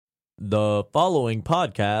The following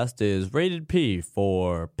podcast is rated P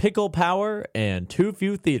for pickle power and too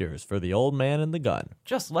few theaters for the old man and the gun.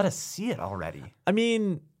 Just let us see it already. I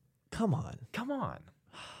mean, come on. Come on.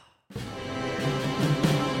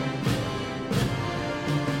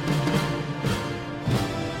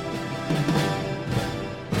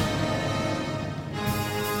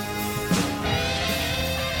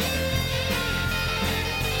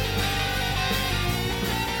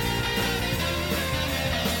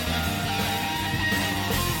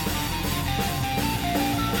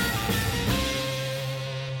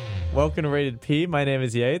 Welcome to Rated P. My name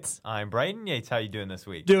is Yates. I'm Brighton. Yates, how you doing this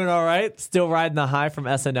week? Doing all right. Still riding the high from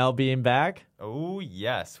SNL being back. Oh,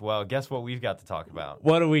 yes. Well, guess what we've got to talk about?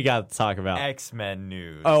 What do we got to talk about? X-Men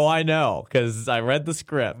news. Oh, I know, because I read the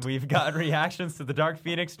script. We've got reactions to the Dark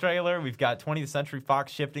Phoenix trailer. We've got 20th Century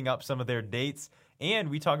Fox shifting up some of their dates. And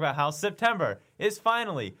we talk about how September is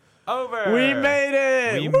finally over. We made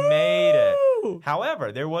it. We made it.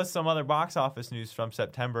 However, there was some other box office news from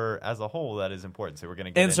September as a whole that is important. So we're going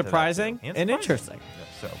to get into surprising that. And interesting.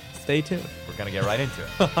 So Stay tuned. we're going to get right into it.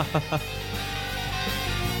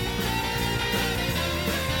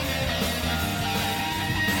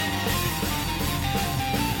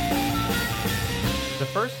 The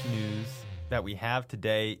first news that we have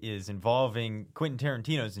today is involving Quentin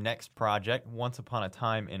Tarantino's next project, Once Upon a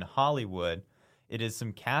Time in Hollywood. It is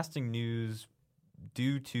some casting news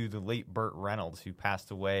due to the late Burt Reynolds, who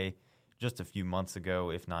passed away just a few months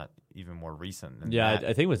ago, if not even more recent than that.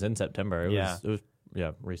 I think it was in September. It was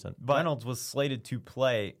recent. But Reynolds was slated to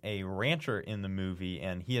play a rancher in the movie,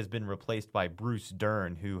 and he has been replaced by Bruce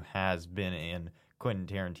Dern, who has been in Quentin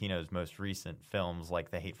Tarantino's most recent films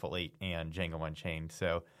like The Hateful Eight and Django Unchained.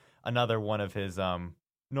 So another one of his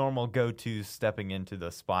normal go-tos stepping into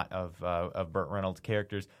the spot of Burt Reynolds'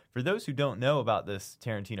 characters. For those who don't know about this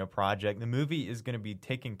Tarantino project, the movie is going to be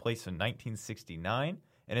taking place in 1969,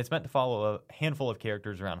 and it's meant to follow a handful of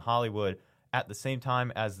characters around Hollywood at the same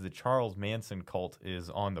time as the Charles Manson cult is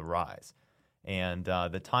on the rise. And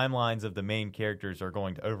the timelines of the main characters are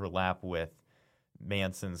going to overlap with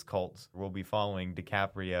Manson's cult. We'll be following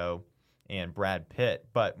DiCaprio and Brad Pitt,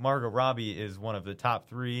 but Margot Robbie is one of the top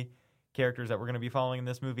three characters that we're going to be following in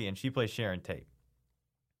this movie, and she plays Sharon Tate.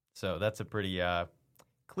 So that's a pretty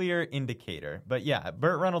clear indicator. But yeah,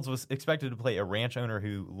 Burt Reynolds was expected to play a ranch owner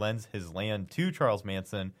who lends his land to Charles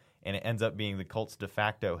Manson, and it ends up being the cult's de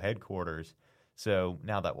facto headquarters. So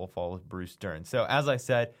now that will fall with Bruce Dern. So as I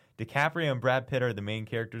said, DiCaprio and Brad Pitt are the main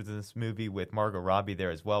characters in this movie, with Margot Robbie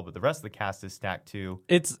there as well, but the rest of the cast is stacked too.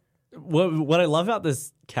 It's what I love about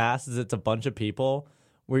this cast is it's a bunch of people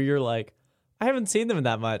where you're like, I haven't seen them in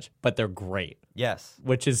that much, but they're great. Yes.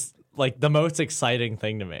 Which is like the most exciting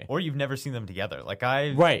thing to me. Or you've never seen them together.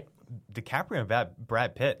 Right. DiCaprio and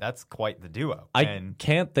Brad Pitt, that's quite the duo. I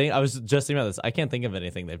can't think. I was just thinking about this. I can't think of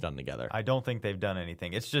anything they've done together. I don't think they've done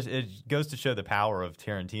anything. It's just, it goes to show the power of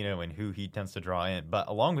Tarantino and who he tends to draw in. But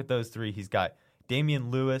along with those three, he's got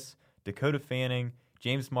Damian Lewis, Dakota Fanning,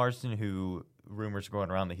 James Marsden, who rumors are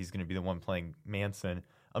going around that he's going to be the one playing Manson,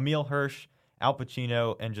 Emile Hirsch, Al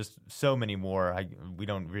Pacino, and just so many more. We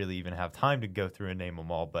don't really even have time to go through and name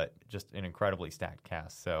them all, but just an incredibly stacked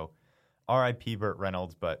cast. So R.I.P. Burt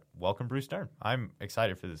Reynolds, but welcome Bruce Dern. I'm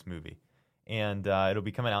excited for this movie. And it'll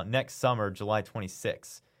be coming out next summer, July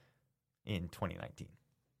 26th in 2019.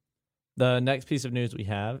 The next piece of news we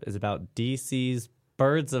have is about DC's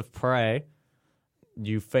Birds of Prey.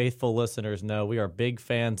 You faithful listeners know we are big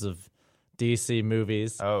fans of DC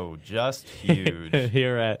movies. Oh, just huge.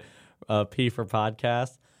 Here at P for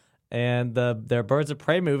Podcast. And their Birds of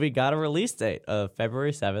Prey movie got a release date of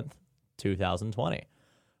February 7th, 2020,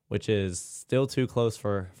 which is still too close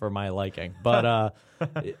for my liking. But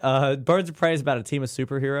Birds of Prey is about a team of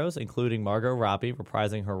superheroes, including Margot Robbie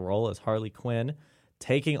reprising her role as Harley Quinn,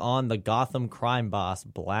 taking on the Gotham crime boss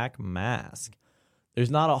Black Mask.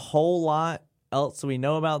 There's not a whole lot else we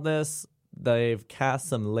know about this. They've cast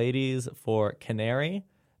some ladies for Canary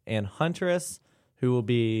and Huntress, who will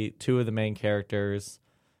be two of the main characters.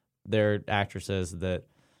 They're actresses that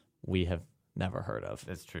we have never heard of.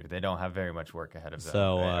 That's true. They don't have very much work ahead of them,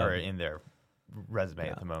 or in their resume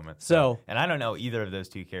at the moment. So, and I don't know either of those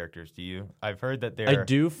two characters. Do you? I've heard that they're...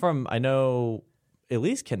 I know at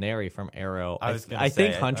least Canary from Arrow. I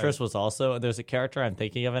think Huntress was also... There's a character I'm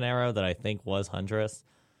thinking of in Arrow that I think was Huntress.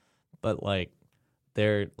 But, like,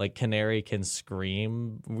 they're... Like, Canary can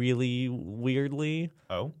scream really weirdly.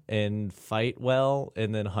 Oh? And fight well.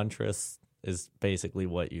 And then Huntress is basically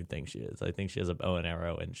what you think she is. I think she has a bow and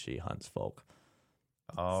arrow and she hunts folk.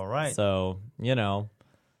 All right. So,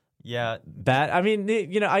 Yeah, Bad. I mean,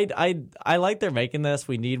 I like they're making this.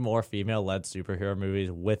 We need more female-led superhero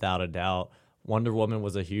movies, without a doubt. Wonder Woman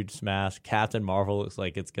was a huge smash. Captain Marvel looks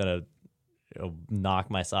like it's gonna knock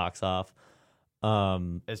my socks off.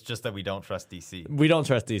 it's just that we don't trust DC We don't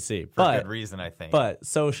trust DC, for but good reason, I think. but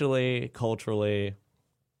socially, culturally,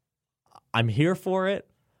 I'm here for it.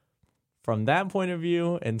 From that point of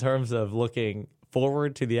view, in terms of looking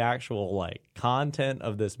forward to the actual like content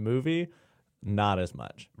of this movie, not as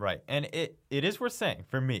much. Right. And it is worth saying,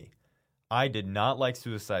 for me, I did not like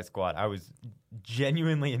Suicide Squad. I was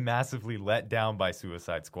genuinely and massively let down by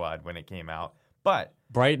Suicide Squad when it came out. But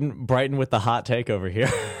Brighton with the hot take over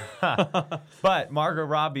here. but Margot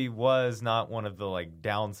Robbie was not one of the like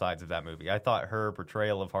downsides of that movie. I thought her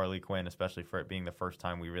portrayal of Harley Quinn, especially for it being the first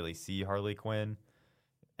time we really see Harley Quinn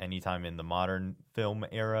anytime in the modern film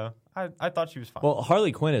era, I thought she was fine. Well,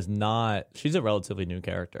 Harley Quinn is not. She's a relatively new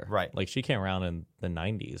character, Right. Like she came around in the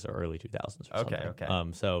 '90s or early 2000s. Or Okay, something.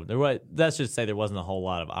 okay. So there was. Let's just say there wasn't a whole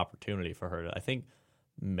lot of opportunity for her to. I think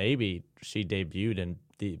maybe she debuted in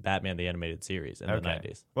the Batman the Animated Series in the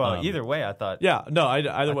 '90s. Well, either way, I thought. Yeah. No.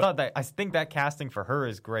 Either way. I think that casting for her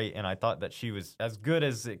is great, and I thought that she was as good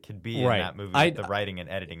as it could be Right. in that movie with the writing and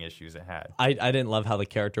editing issues it had. I didn't love how the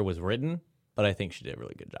character was written, but I think she did a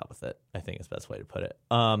really good job with it. I think it's the best way to put it.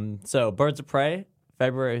 So Birds of Prey,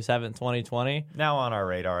 February 7th, 2020. Now on our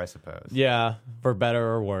radar, I suppose. Yeah, for better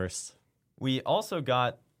or worse. We also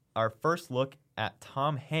got our first look at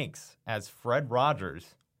Tom Hanks as Fred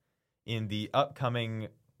Rogers in the upcoming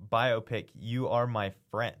biopic You Are My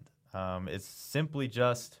Friend. It's simply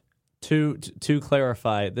just... To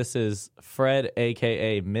clarify, this is Fred,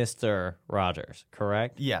 a.k.a. Mr. Rogers,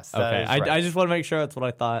 correct? Yes, Okay. that is right. I just want to make sure that's what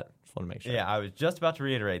I thought. Just want to make sure. Yeah, I was just about to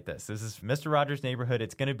reiterate this. This is Mr. Rogers' Neighborhood.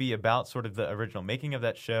 It's going to be about sort of the original making of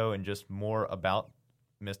that show and just more about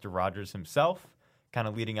Mr. Rogers himself, kind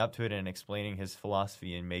of leading up to it and explaining his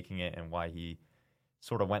philosophy in making it and why he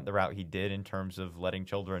sort of went the route he did in terms of letting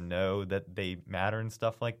children know that they matter and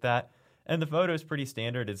stuff like that. And the photo is pretty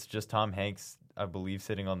standard. It's just Tom Hanks, I believe,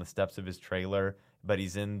 sitting on the steps of his trailer, but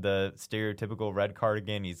he's in the stereotypical red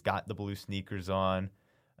cardigan. He's got the blue sneakers on.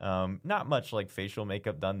 Not much like facial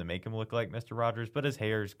makeup done to make him look like Mr. Rogers, but his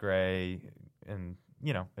hair is gray, and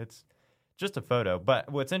it's just a photo.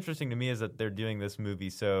 But what's interesting to me is that they're doing this movie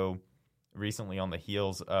so recently on the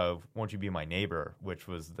heels of Won't You Be My Neighbor, which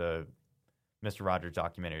was the Mr. Rogers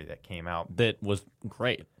documentary that came out. That was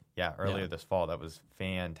great. Yeah, earlier this fall. That was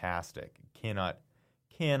fantastic. Cannot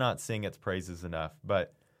sing its praises enough.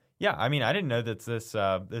 But yeah, I mean, I didn't know that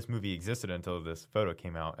this movie existed until this photo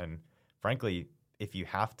came out. And frankly, if you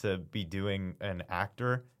have to be doing an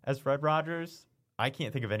actor as Fred Rogers, I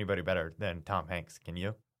can't think of anybody better than Tom Hanks. Can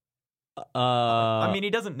you? I mean, he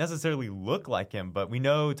doesn't necessarily look like him, but we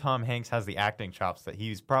know Tom Hanks has the acting chops that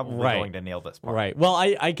he's probably going to nail this part. Right. Well,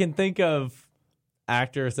 I can think of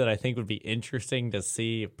actors that I think would be interesting to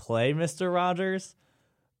see play Mr. Rogers,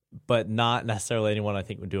 but not necessarily anyone I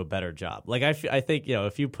think would do a better job. Like I think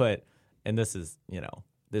if you put, and this is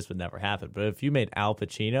this would never happen, but if you made Al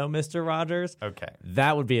Pacino Mr. Rogers, okay,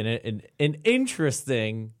 that would be an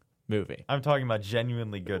interesting movie. I'm talking about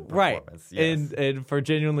genuinely good performance. Right. Yes. And for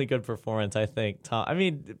genuinely good performance, I think Tom. I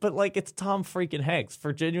mean, but like it's Tom freaking Hanks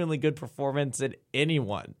for genuinely good performance in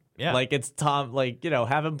anyone. Yeah. Like it's Tom. Like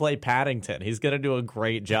have him play Paddington. He's gonna do a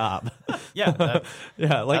great job. Yeah.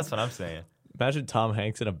 Yeah. Like that's what I'm saying. Imagine Tom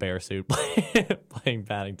Hanks in a bear suit playing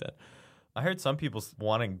Paddington. I heard some people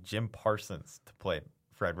wanting Jim Parsons to play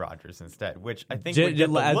Fred Rogers instead, which I think would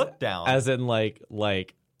get the look down. As in like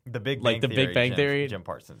the Big Bang like the Theory, Big Bang Theory, Jim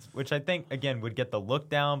Parsons, which I think again would get the look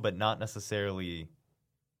down, but not necessarily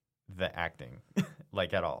the acting,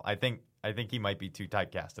 like at all. I think he might be too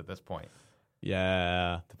typecast at this point.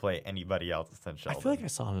 Yeah, to play anybody else than Sheldon. I feel like I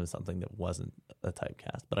saw him in something that wasn't a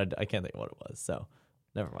typecast, but I can't think of what it was. So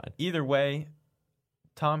never mind. Either way,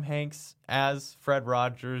 Tom Hanks as Fred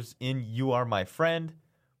Rogers in You Are My Friend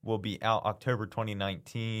will be out October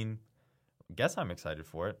 2019. Guess I'm excited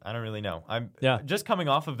for it. I don't really know. I'm just coming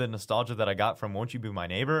off of the nostalgia that I got from Won't You Be My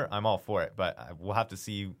Neighbor. I'm all for it, but we'll have to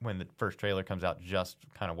see when the first trailer comes out just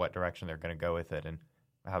kind of what direction they're going to go with it and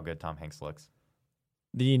how good Tom Hanks looks.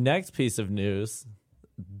 The next piece of news,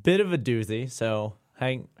 bit of a doozy, so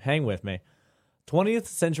hang with me. 20th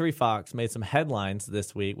Century Fox made some headlines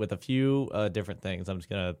this week with a few different things. I'm just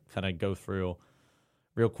going to kind of go through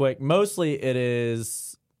real quick. Mostly it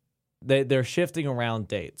is they're shifting around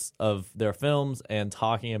dates of their films and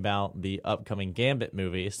talking about the upcoming Gambit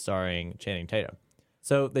movie starring Channing Tatum.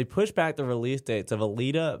 So they pushed back the release dates of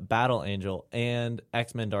Alita, Battle Angel, and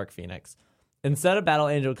X-Men Dark Phoenix. Instead of Battle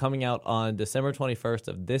Angel coming out on December 21st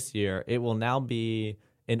of this year, it will now be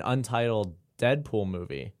an untitled Deadpool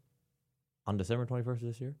movie on December 21st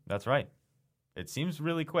this year. That's right. It seems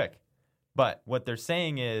really quick. But what they're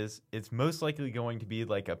saying is it's most likely going to be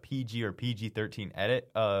like a PG or PG-13 edit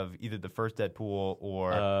of either the first Deadpool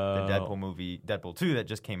or the Deadpool movie, Deadpool 2, that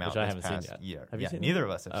just came out this past year. Have you seen neither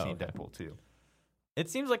of us have seen Deadpool 2. It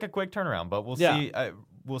seems like a quick turnaround, but we'll see.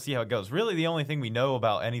 We'll see how it goes. Really, the only thing we know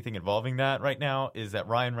about anything involving that right now is that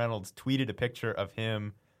Ryan Reynolds tweeted a picture of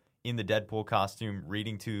him in the Deadpool costume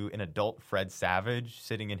reading to an adult Fred Savage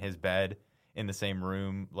sitting in his bed in the same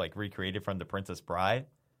room, like recreated from The Princess Bride.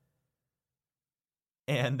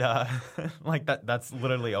 And like that's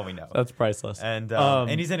literally all we know. That's priceless. And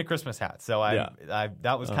he's in a Christmas hat. So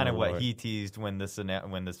that was kind of what he teased when this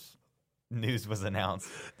news was announced.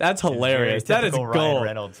 That's hilarious. That is gold. Ryan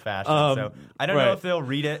Reynolds fashion. So I don't know if they'll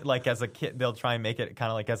read it like as a kid. They'll try and make it kind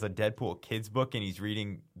of like as a Deadpool kids book, and he's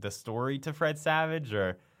reading the story to Fred Savage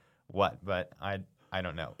or what. But I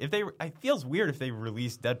don't know. It feels weird if they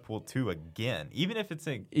release Deadpool 2 again, even if it's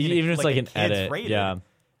like an edit. Rated. Yeah,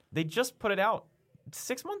 they just put it out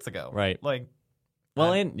 6 months ago. Right. Like,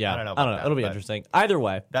 well, I don't know. It'll be interesting. Either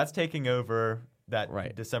way, that's taking over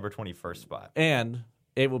that December 21st spot. And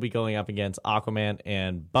it will be going up against Aquaman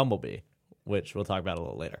and Bumblebee, which we'll talk about a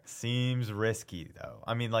little later. Seems risky, though.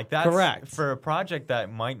 I mean, like, that's correct. For a project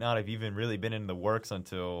that might not have even really been in the works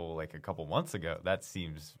until like a couple months ago. That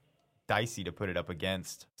seems dicey to put it up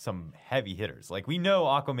against some heavy hitters. Like, we know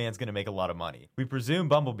Aquaman's going to make a lot of money. We presume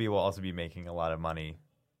Bumblebee will also be making a lot of money,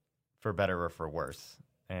 for better or for worse.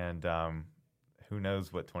 And who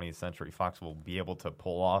knows what 20th Century Fox will be able to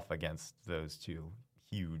pull off against those two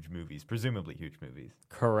huge movies, presumably huge movies.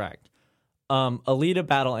 Correct. Alita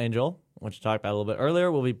Battle Angel, which we talked about a little bit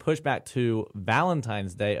earlier, will be pushed back to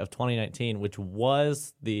Valentine's Day of 2019, which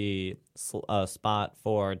was the spot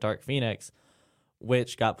for Dark Phoenix,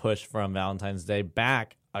 which got pushed from Valentine's Day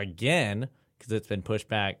back again, because it's been pushed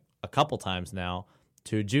back a couple times now,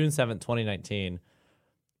 to June 7th, 2019.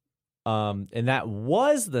 And that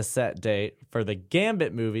was the set date for the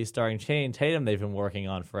Gambit movie starring Channing Tatum they've been working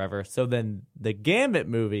on forever. So then the Gambit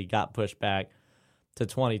movie got pushed back to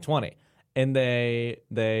 2020. And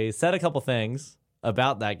they said a couple things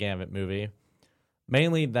about that Gambit movie,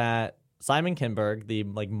 mainly that Simon Kinberg, the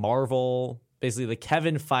Marvel, basically the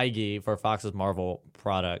Kevin Feige for Fox's Marvel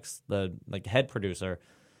products, the head producer,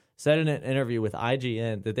 said in an interview with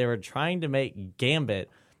IGN that they were trying to make Gambit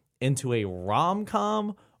into a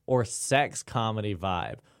rom-com or sex comedy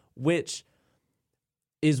vibe, which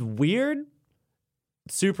is weird,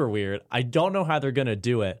 super weird. I don't know how they're going to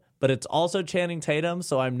do it, but it's also Channing Tatum,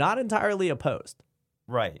 so I'm not entirely opposed.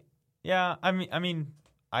 Right. Yeah, I mean,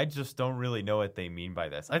 I just don't really know what they mean by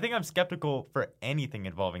this. I think I'm skeptical for anything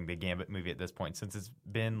involving the Gambit movie at this point, since it's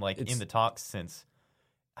been in the talks since,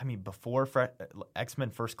 before X-Men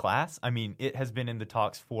First Class. It has been in the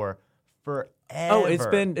talks for forever. Oh, it's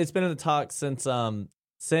been in the talks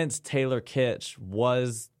since Taylor Kitsch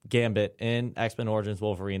was Gambit in X-Men Origins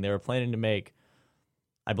Wolverine. They were planning to make,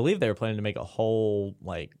 I believe they were planning to make a whole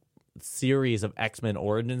series of X-Men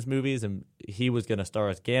Origins movies, and he was going to star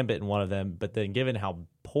as Gambit in one of them. But then given how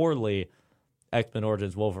poorly X-Men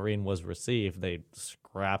Origins Wolverine was received, they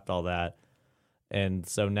scrapped all that. And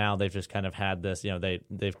so now they've just kind of had this,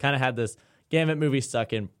 they've kind of had this Gambit movie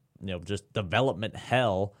stuck in, just development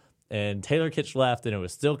hell. And Taylor Kitsch left, and it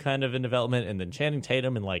was still kind of in development. And then Channing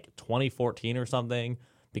Tatum in 2014 or something,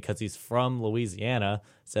 because he's from Louisiana,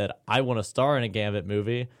 said, I want to star in a Gambit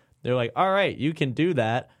movie. They're like, all right, you can do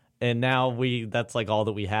that. And now that's all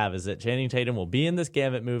that we have, is that Channing Tatum will be in this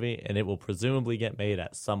Gambit movie, and it will presumably get made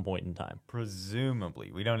at some point in time.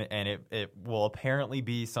 Presumably. We don't, and it will apparently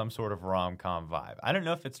be some sort of rom-com vibe. I don't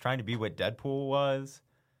know if it's trying to be what Deadpool was,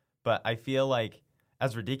 but I feel like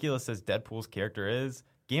as ridiculous as Deadpool's character is,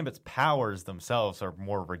 Gambit's powers themselves are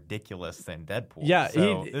more ridiculous than Deadpool. Yeah,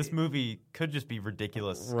 so this movie could just be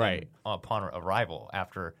ridiculous upon arrival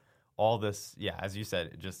after all this. Yeah, as you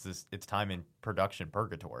said, just its time in production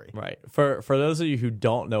purgatory. Right. For those of you who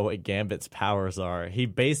don't know what Gambit's powers are, he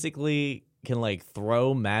basically can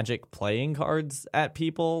throw magic playing cards at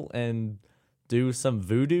people and do some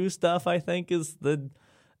voodoo stuff. I think is the.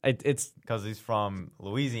 It's because he's from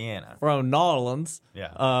Louisiana, from New Orleans.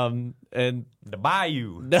 Yeah. And the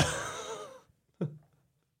Bayou.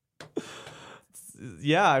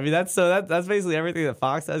 Yeah, that's basically everything that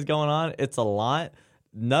Fox has going on. It's a lot.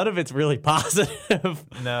 None of it's really positive.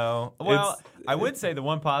 No. Well, I would say the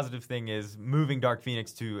one positive thing is moving Dark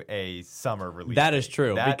Phoenix to a summer release. That is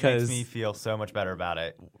true. That because makes me feel so much better about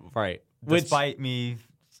it. Right. Despite me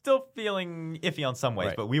still feeling iffy on some ways,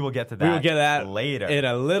 Right. but we will get to that. We will get that later. in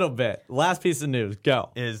a little bit. Last piece of news. Go.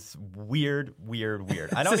 Is weird.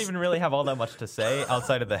 I don't even really have all that much to say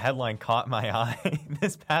outside of the headline caught my eye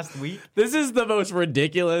this past week. This is the most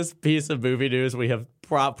ridiculous piece of movie news we have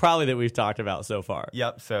probably that we've talked about so far.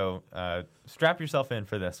 Yep. So strap yourself in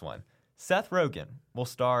for this one. Seth Rogen will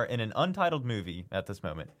star in an untitled movie at this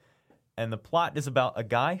moment. And the plot is about a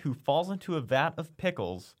guy who falls into a vat of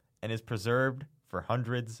pickles and is preserved for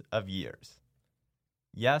hundreds of years.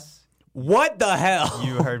 Yes. What the hell?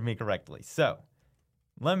 You heard me correctly. So,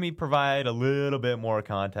 let me provide a little bit more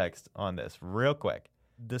context on this real quick.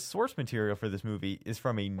 The source material for this movie is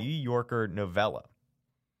from a New Yorker novella.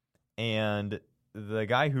 And the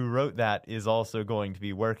guy who wrote that is also going to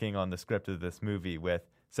be working on the script of this movie with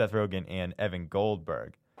Seth Rogen and Evan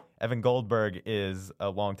Goldberg. Evan Goldberg is a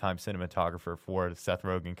longtime cinematographer for Seth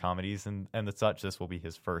Rogen comedies and the such. This will be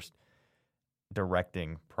his first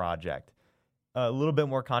directing project. A little bit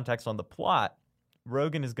more context on the plot.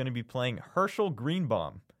 Rogen is going to be playing Herschel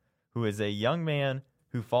Greenbaum, who is a young man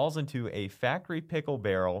who falls into a factory pickle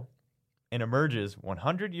barrel and emerges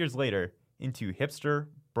 100 years later into hipster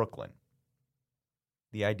Brooklyn.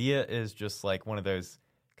 The idea is just like one of those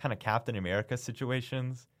kind of Captain America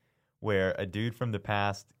situations where a dude from the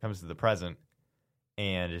past comes to the present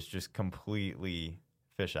and is just completely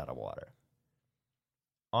fish out of water.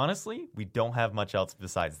 Honestly, we don't have much else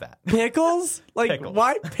besides that. Pickles? Like, Pickles.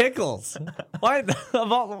 why pickles? Why?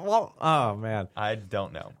 Oh, man. I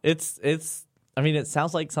don't know. I mean, it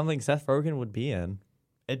sounds like something Seth Rogen would be in.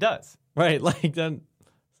 It does. Right. Like, then,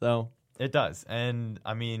 so. It does. And,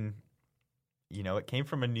 I mean, it came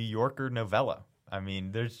from a New Yorker novella. I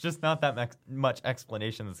mean, there's just not that much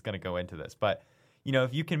explanation that's going to go into this. But,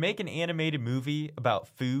 if you can make an animated movie about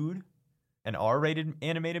food, an R-rated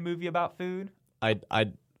animated movie about food, I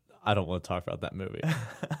don't want to talk about that movie.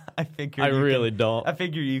 I figure I really don't. I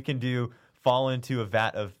figure you can fall into a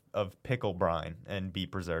vat of pickle brine and be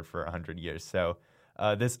preserved for 100 years. So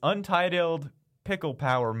this untitled pickle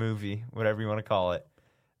power movie, whatever you want to call it,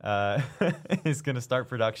 is going to start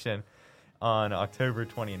production on October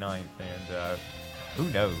 29th. And who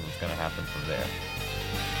knows what's going to happen from there.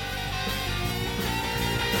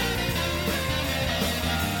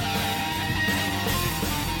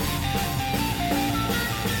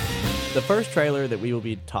 The first trailer that we will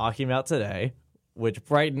be talking about today, which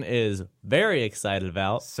Brighton is very excited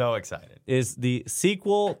about, So excited. is the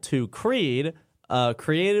sequel to Creed,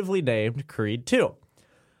 creatively named Creed 2.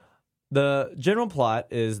 The general plot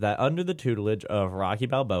is that under the tutelage of Rocky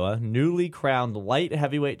Balboa, newly crowned light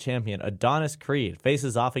heavyweight champion Adonis Creed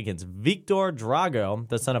faces off against Victor Drago,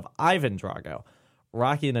 the son of Ivan Drago.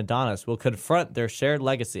 Rocky and Adonis will confront their shared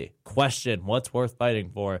legacy, question what's worth fighting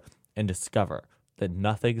for, and discover that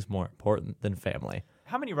nothing's more important than family.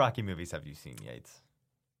 How many Rocky movies have you seen, Yates?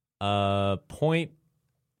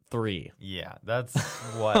 0.3. Yeah, that's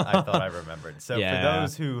what I thought I remembered. So Yeah. for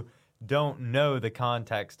those who don't know the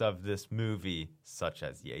context of this movie, such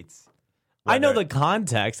as Yates, I know whether- the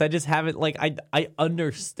context. I just haven't I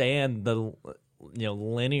understand the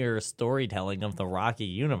linear storytelling of the Rocky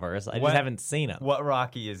universe. I What- just haven't seen it. what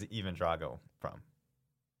Rocky is Ivan Drago from?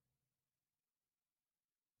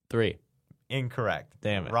 3. Incorrect.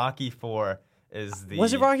 Damn it. Rocky 4 is the...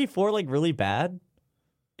 Was it Rocky 4 like really bad?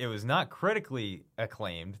 It was not critically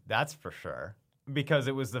acclaimed, that's for sure, because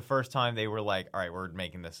it was the first time they were like, all right, we're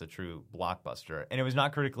making this a true blockbuster. And it was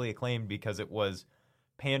not critically acclaimed because it was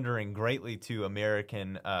pandering greatly to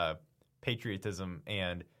American patriotism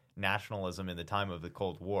and nationalism in the time of the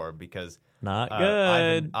Cold War, because Not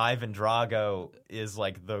good. Ivan Drago is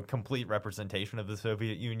like the complete representation of the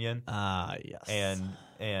Soviet Union. Yes.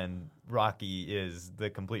 And Rocky is the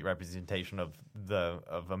complete representation of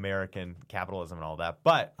American capitalism and all that.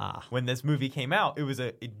 But when this movie came out, it was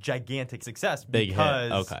a gigantic success Big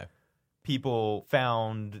because hit. Okay. people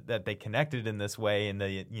found that they connected in this way, and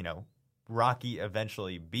Rocky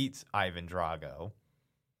eventually beats Ivan Drago.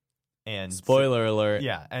 And Spoiler alert.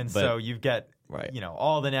 yeah, and but- so you get Right.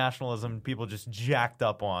 all the nationalism, people just jacked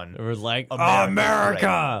up on It was like America's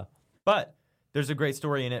America. But there's a great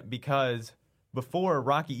story in it because before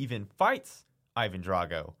Rocky even fights Ivan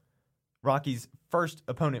Drago, Rocky's first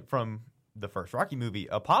opponent from the first Rocky movie,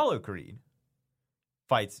 Apollo Creed,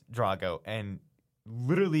 fights Drago and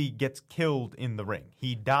literally gets killed in the ring.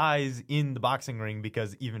 He dies in the boxing ring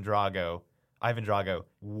because Ivan Drago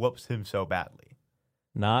whoops him so badly.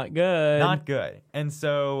 Not good. Not good. And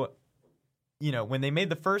so, when they made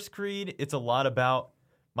the first Creed, it's a lot about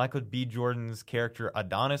Michael B. Jordan's character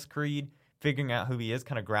Adonis Creed, figuring out who he is,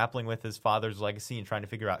 kind of grappling with his father's legacy and trying to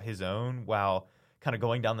figure out his own while kind of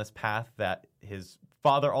going down this path that his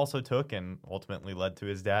father also took and ultimately led to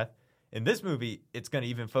his death. In this movie, it's going to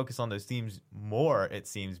even focus on those themes more, it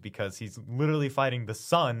seems, because he's literally fighting the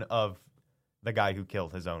son of the guy who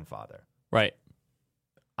killed his own father. Right.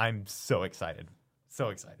 I'm so excited. So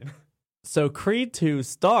excited. So Creed 2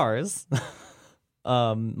 stars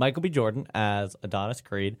Michael B. Jordan as Adonis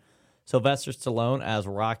Creed, Sylvester Stallone as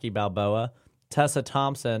Rocky Balboa, Tessa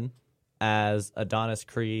Thompson as Adonis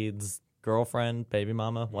Creed's girlfriend, baby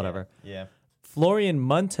mama, whatever. Yeah. Florian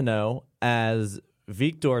Munteanu as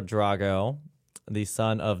Victor Drago, the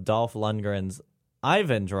son of Dolph Lundgren's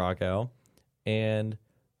Ivan Drago, and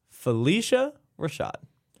Felicia Rashad.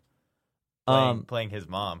 Playing his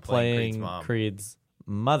mom. Playing Creed's mom. Creed's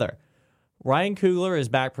mother. Ryan Coogler is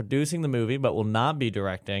back producing the movie, but will not be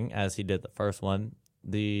directing as he did the first one.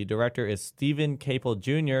 The director is Stephen Capel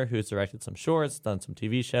Jr., who's directed some shorts, done some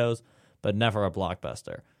TV shows, but never a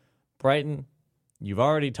blockbuster. Brighton, you've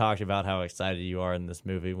already talked about how excited you are in this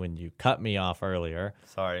movie when you cut me off earlier.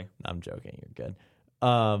 Sorry. I'm joking. You're good.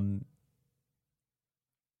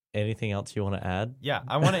 Anything else you want to add? Yeah,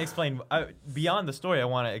 I want to explain, beyond the story, I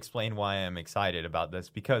want to explain why I'm excited about this,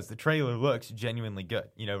 because the trailer looks genuinely good.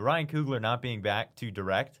 You know, Ryan Coogler not being back to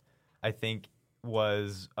direct, I think,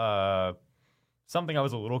 was something I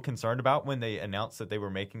was a little concerned about when they announced that they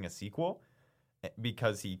were making a sequel,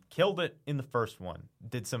 because he killed it in the first one,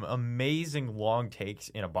 did some amazing long takes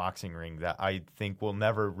in a boxing ring that I think will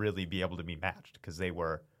never really be able to be matched, because they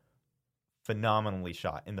were phenomenally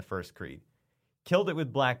shot in the first Creed. Killed it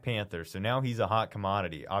with Black Panther, so now he's a hot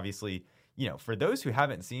commodity. Obviously, you know, for those who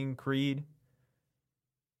haven't seen Creed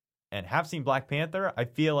and have seen Black Panther, I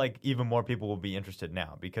feel like even more people will be interested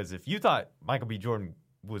now. Because if you thought Michael B. Jordan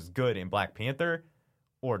was good in Black Panther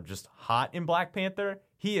or just hot in Black Panther,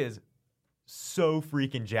 he is so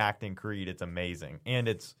freaking jacked in Creed. It's amazing. And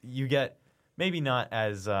you get maybe not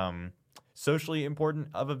as socially important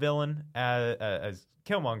of a villain as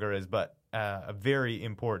Killmonger is, but a very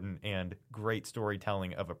important and great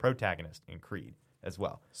storytelling of a protagonist in Creed as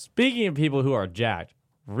well. Speaking of people who are jacked,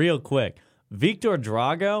 real quick, Victor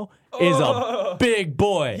Drago is a big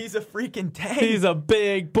boy. He's a freaking tank. He's a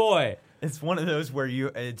big boy. It's one of those where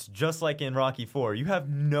it's just like in Rocky IV. You have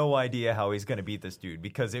no idea how he's going to beat this dude,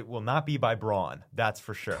 because it will not be by brawn. That's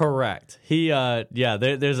for sure. Correct.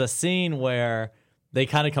 There's a scene where they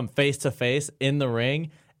kind of come face to face in the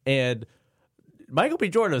ring, and Michael B.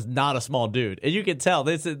 Jordan is not a small dude. And you can tell,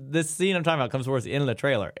 this scene I'm talking about comes towards the end of the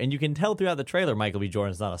trailer. And you can tell throughout the trailer Michael B.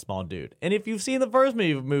 Jordan's not a small dude. And if you've seen the first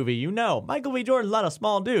movie, you know Michael B. Jordan's not a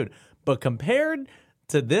small dude. But compared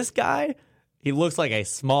to this guy, he looks like a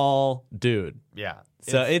small dude. Yeah.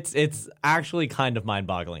 So it's actually kind of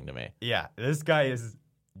mind-boggling to me. Yeah, this guy is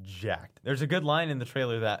jacked. There's a good line in the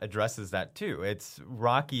trailer that addresses that too. It's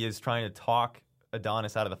Rocky is trying to talk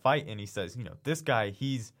Adonis out of the fight, and he says, you know, this guy,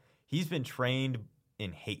 he's been trained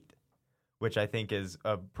in hate, which I think is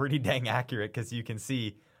pretty dang accurate, because you can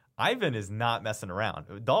see Ivan is not messing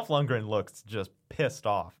around. Dolph Lundgren looks just pissed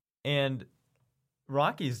off. And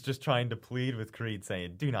Rocky's just trying to plead with Creed,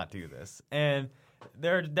 saying, do not do this. And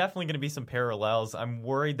there are definitely going to be some parallels. I'm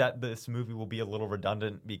worried that this movie will be a little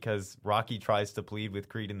redundant, because Rocky tries to plead with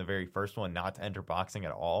Creed in the very first one not to enter boxing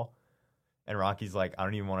at all. And Rocky's like, I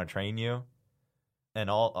don't even want to train you. And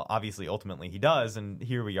obviously, ultimately, he does, and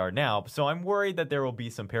here we are now. So I'm worried that there will be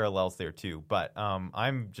some parallels there, too. But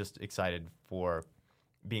I'm just excited for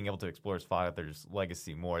being able to explore his father's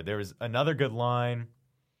legacy more. There was another good line,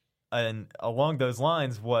 and along those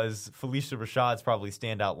lines was Felicia Rashad's probably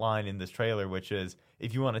standout line in this trailer, which is,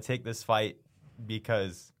 if you want to take this fight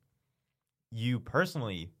because you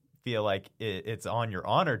personally feel like it's on your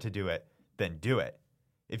honor to do it, then do it.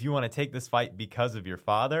 If you want to take this fight because of your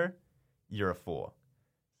father, you're a fool.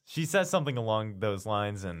 She says something along those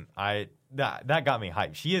lines, and that got me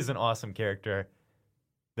hyped. She is an awesome character.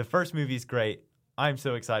 The first movie's great. I'm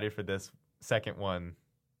so excited for this second one.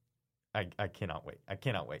 I cannot wait. I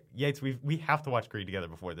cannot wait. Yates, we have to watch Creed together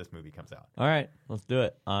before this movie comes out. All right, let's do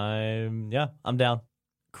it. I'm down.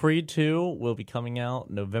 Creed 2 will be coming out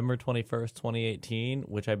November 21st, 2018,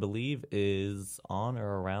 which I believe is on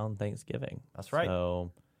or around Thanksgiving. That's right.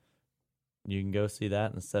 So you can go see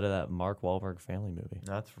that instead of that Mark Wahlberg family movie.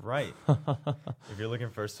 That's right. If you're looking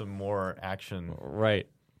for some more action. Right.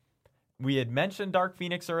 We had mentioned Dark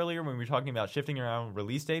Phoenix earlier when we were talking about shifting around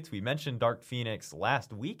release dates. We mentioned Dark Phoenix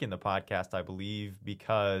last week in the podcast, I believe,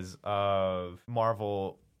 because of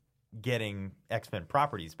Marvel getting X-Men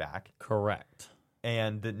properties back. Correct.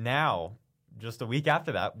 And now, just a week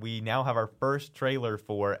after that, we now have our first trailer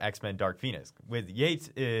for X-Men Dark Phoenix. With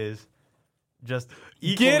Yates is just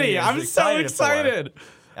equally giddy. I'm so excited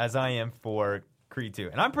as I am for Creed 2.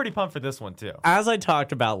 And I'm pretty pumped for this one, too. As I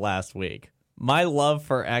talked about last week, my love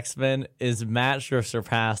for X-Men is matched or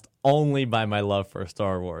surpassed only by my love for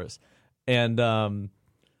Star Wars. And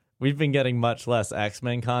we've been getting much less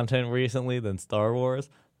X-Men content recently than Star Wars.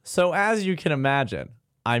 So as you can imagine,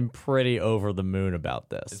 I'm pretty over the moon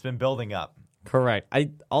about this. It's been building up. Correct. I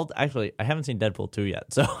haven't seen Deadpool 2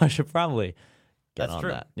 yet, so I should probably get on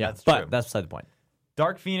that. Yeah, That's but true. that's beside the point.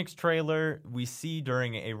 Dark Phoenix trailer, we see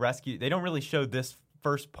during a rescue. They don't really show this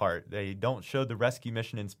first part. They don't show the rescue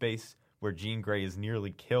mission in space where Jean Grey is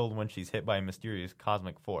nearly killed when she's hit by a mysterious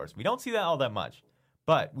cosmic force. We don't see that all that much,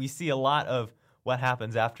 but we see a lot of what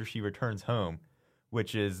happens after she returns home,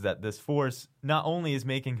 which is that this force not only is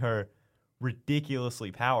making her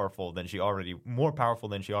ridiculously powerful more powerful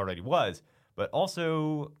than she already was, but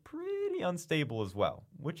also pretty unstable as well,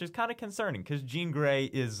 which is kind of concerning because Jean Grey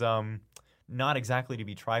is not exactly to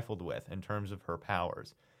be trifled with in terms of her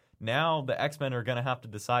powers. Now the X-Men are going to have to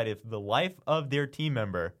decide if the life of their team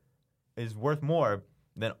member is worth more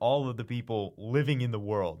than all of the people living in the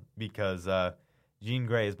world, because Jean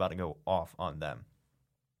Grey is about to go off on them.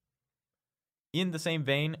 In the same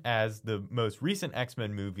vein as the most recent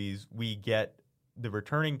X-Men movies, we get the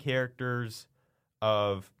returning characters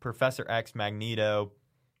of Professor X, Magneto,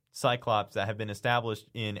 Cyclops that have been established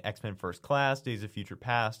in X-Men First Class, Days of Future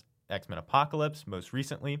Past, X-Men Apocalypse, most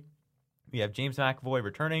recently. We have James McAvoy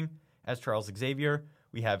returning as Charles Xavier.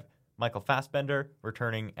 We have Michael Fassbender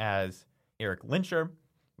returning as Eric Lyncher.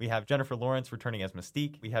 We have Jennifer Lawrence returning as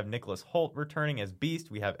Mystique. We have Nicholas Hoult returning as Beast.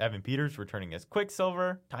 We have Evan Peters returning as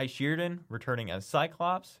Quicksilver. Ty Sheridan returning as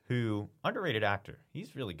Cyclops, who, underrated actor.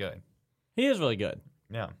 He's really good. He is really good.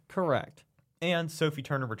 Yeah. Correct. And Sophie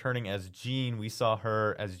Turner returning as Jean. We saw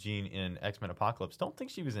her as Jean in X-Men Apocalypse. Don't think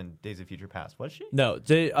she was in Days of Future Past, was she? No.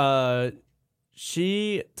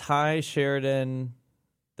 Ty Sheridan,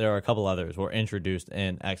 there are a couple others, were introduced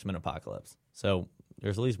in X-Men Apocalypse. So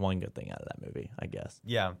there's at least one good thing out of that movie, I guess.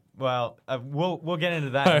 Yeah. Well, we'll get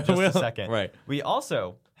into that in just a second. Right. We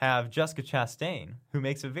also have Jessica Chastain, who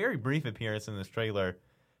makes a very brief appearance in this trailer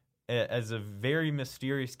as a very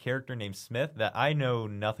mysterious character named Smith that I know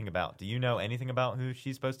nothing about. Do you know anything about who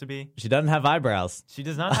she's supposed to be? She doesn't have eyebrows. She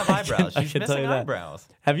does not have eyebrows. She's missing eyebrows.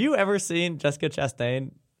 Have you ever seen Jessica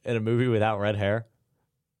Chastain in a movie without red hair?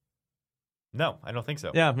 No, I don't think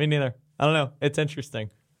so. Yeah, me neither. I don't know. It's interesting.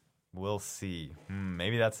 We'll see.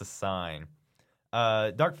 Maybe that's a sign.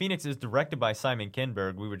 Dark Phoenix is directed by Simon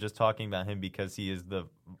Kinberg. We were just talking about him because he is the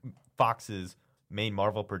Fox's main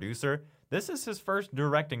Marvel producer. This is his first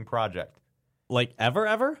directing project. Like ever?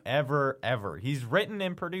 Ever. He's written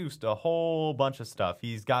and produced a whole bunch of stuff.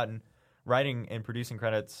 He's gotten writing and producing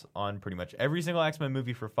credits on pretty much every single X-Men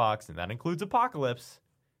movie for Fox, and that includes Apocalypse,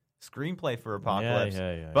 screenplay for Apocalypse.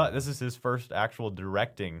 But this is his first actual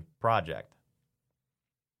directing project.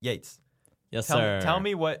 Yates. Yes, sir. Tell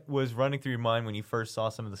me what was running through your mind when you first saw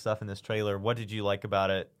some of the stuff in this trailer. What did you like about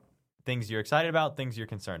it? Things you're excited about, things you're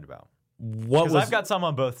concerned about. Because I've got some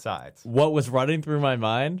on both sides. What was running through my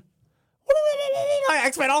mind?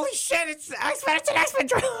 X-Men, holy shit, it's X-Men, it's an X-Men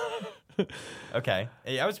trailer. Okay.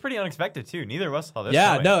 I was pretty unexpected, too. Neither of us saw this.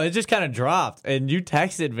 Yeah, no, it just kind of dropped. And you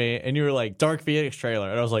texted me, and you were like, Dark Phoenix trailer.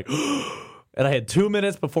 And I was like, and I had 2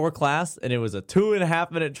 minutes before class, and it was a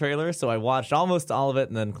 2.5-minute trailer. So I watched almost all of it,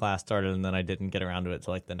 and then class started, and then I didn't get around to it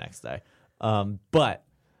till like the next day. But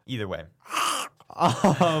either way.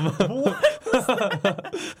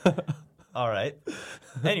 All right.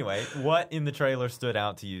 Anyway, what in the trailer stood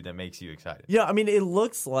out to you that makes you excited? Yeah, I mean, it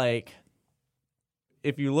looks like,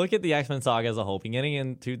 if you look at the X-Men saga as a whole, beginning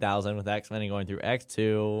in 2000 with X-Men and going through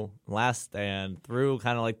X2, Last Stand, through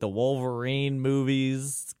kind of like the Wolverine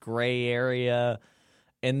movies, gray area,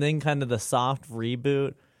 and then kind of the soft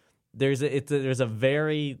reboot, there's a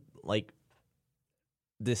very like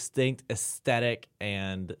distinct aesthetic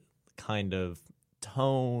and kind of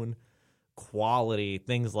tone, quality,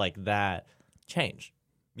 things like that change.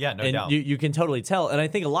 Yeah, no and doubt. You can totally tell. And I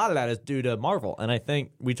think a lot of that is due to Marvel. And I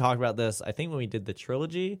think we talked about this, I think when we did the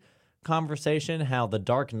trilogy conversation, how The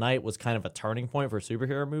Dark Knight was kind of a turning point for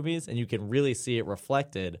superhero movies. And you can really see it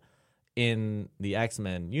reflected in the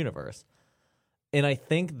X-Men universe. And I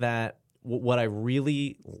think that what I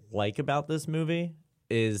really like about this movie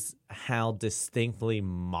is how distinctly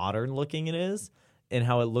modern looking it is, and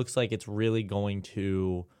how it looks like it's really going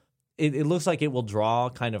to... It looks like it will draw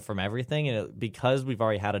kind of from everything, and because we've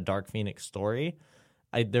already had a Dark Phoenix story,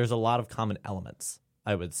 there's a lot of common elements,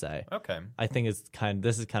 I would say. Okay. I think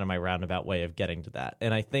this is kind of my roundabout way of getting to that.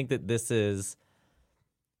 And I think that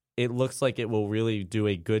it looks like it will really do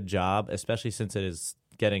a good job, especially since it is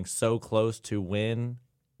getting so close to when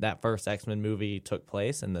that first X-Men movie took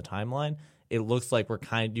place in the timeline. it looks like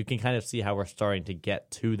you can kind of see how we're starting to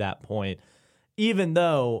get to that point, even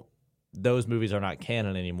though those movies are not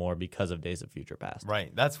canon anymore because of Days of Future Past.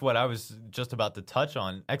 Right. That's what I was just about to touch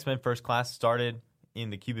on. X-Men First Class started in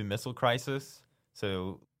the Cuban Missile Crisis,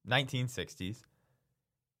 so 1960s.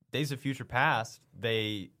 Days of Future Past,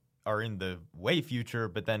 they are in the way future,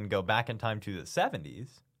 but then go back in time to the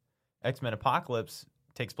 70s. X-Men Apocalypse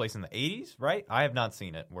takes place in the 80s, right? I have not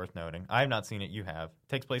seen it, worth noting. I have not seen it, you have.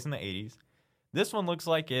 Takes place in the 80s. This one looks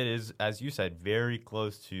like it is, as you said, very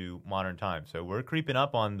close to modern times. So we're creeping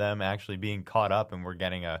up on them actually being caught up, and we're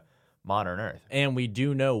getting a modern Earth. And we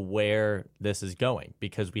do know where this is going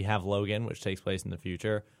because we have Logan, which takes place in the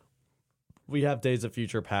future. We have Days of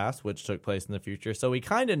Future Past, which took place in the future. So we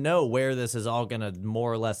kind of know where this is all going to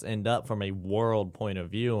more or less end up from a world point of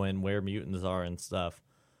view and where mutants are and stuff.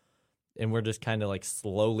 And we're just kind of like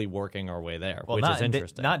slowly working our way there, which is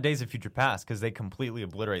interesting. Not Days of Future Past, because they completely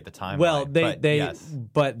obliterate the timeline. Well, yes.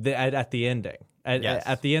 At the ending,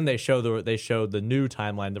 at the end, they show the new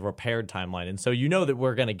timeline, the repaired timeline, and so you know that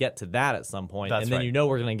we're going to get to that at some point, That's and then right. you know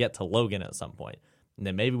we're going to get to Logan at some point, and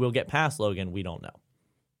then maybe we'll get past Logan. We don't know.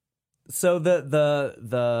 So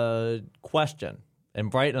the question,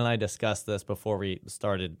 and Brighton and I discussed this before we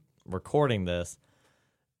started recording this.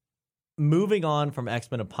 Moving on from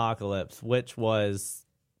X-Men Apocalypse, which was,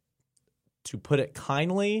 to put it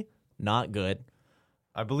kindly, not good.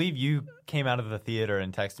 I believe you came out of the theater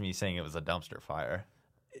and texted me saying it was a dumpster fire,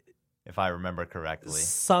 if I remember correctly.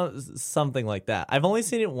 Something like that. I've only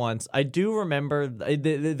seen it once. I do remember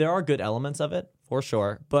there are good elements of it, for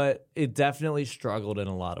sure, but it definitely struggled in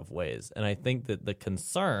a lot of ways. And I think that the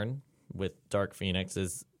concern with Dark Phoenix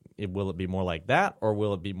is, will it be more like that, or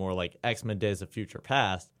will it be more like X-Men Days of Future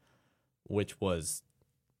Past, which was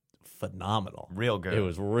phenomenal. Real good. It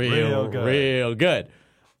was real good.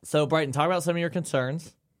 So, Brighton, talk about some of your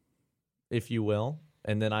concerns, if you will,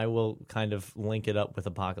 and then I will kind of link it up with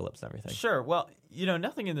Apocalypse and everything. Sure. Well,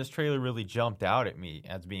 nothing in this trailer really jumped out at me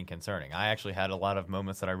as being concerning. I actually had a lot of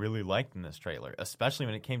moments that I really liked in this trailer, especially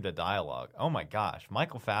when it came to dialogue. Oh, my gosh.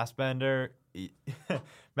 Michael Fassbender,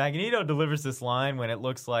 Magneto delivers this line when it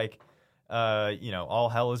looks like, all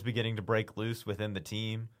hell is beginning to break loose within the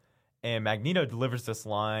team. And Magneto delivers this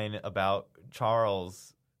line about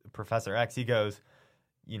Charles, Professor X. He goes,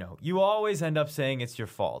 you always end up saying it's your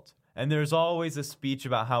fault. And there's always a speech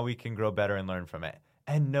about how we can grow better and learn from it.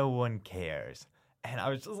 And no one cares. And I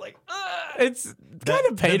was just like, it's kind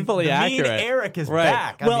of painfully accurate. Mean Eric is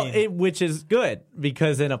right. back. Which is good,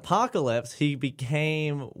 because in Apocalypse, he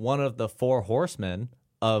became one of the four horsemen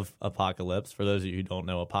of Apocalypse. For those of you who don't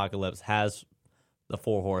know, Apocalypse has the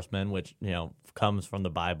four horsemen, which, comes from the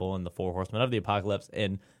Bible and the four horsemen of the apocalypse,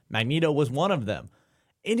 and Magneto was one of them.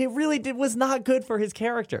 And it really was not good for his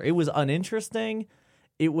character. It was uninteresting.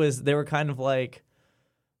 They were kind of like,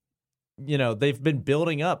 they've been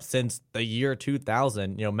building up since the year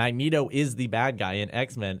 2000. Magneto is the bad guy in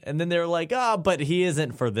X-Men. And then they're like, but he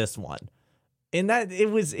isn't for this one. And that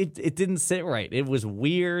it didn't sit right. It was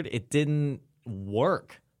weird. It didn't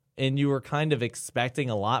work. And you were kind of expecting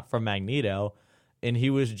a lot from Magneto. And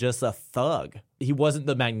he was just a thug. He wasn't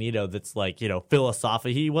the Magneto that's like,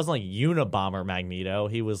 philosophical. He wasn't like Unabomber Magneto.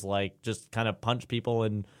 He was like just kind of punch people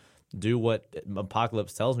and do what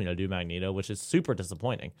Apocalypse tells me to do, Magneto, which is super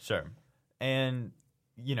disappointing. Sure. And,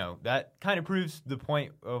 that kind of proves the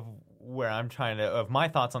point of where I'm of my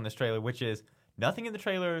thoughts on this trailer, which is nothing in the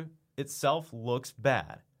trailer itself looks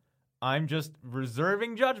bad. I'm just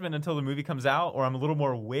reserving judgment until the movie comes out, or I'm a little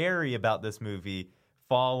more wary about this movie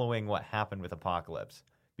following what happened with Apocalypse,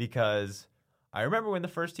 because I remember when the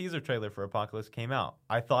first teaser trailer for Apocalypse came out,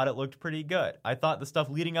 I thought it looked pretty good. I thought the stuff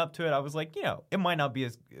leading up to it, I was like, it might not be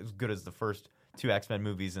as good as the first two X-Men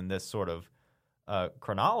movies in this sort of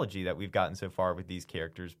chronology that we've gotten so far with these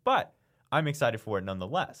characters, but I'm excited for it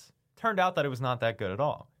nonetheless. Turned out that it was not that good at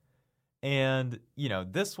all. And,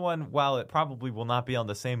 this one, while it probably will not be on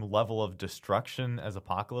the same level of destruction as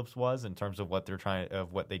Apocalypse was in terms of what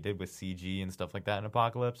they did with CG and stuff like that in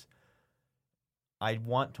Apocalypse, I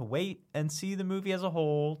want to wait and see the movie as a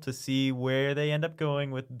whole to see where they end up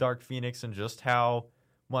going with Dark Phoenix and just how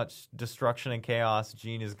much destruction and chaos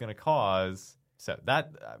Jean is going to cause. So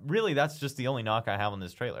that's just the only knock I have on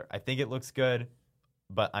this trailer. I think it looks good,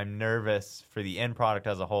 but I'm nervous for the end product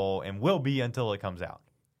as a whole, and will be until it comes out.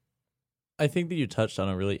 I think that you touched on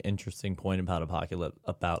a really interesting point about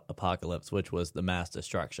Apocalypse, which was the mass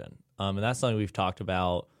destruction. And that's something we've talked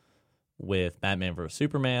about with Batman vs.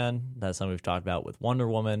 Superman. That's something we've talked about with Wonder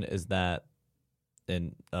Woman, is that,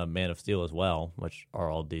 and Man of Steel as well, which are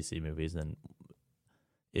all DC movies. And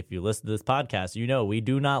if you listen to this podcast, we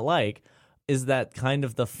do not like, is that kind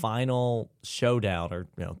of the final showdown or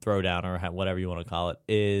throwdown or whatever you want to call it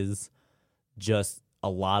is just a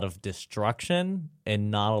lot of destruction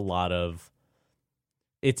and not a lot of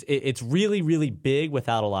it's really, really big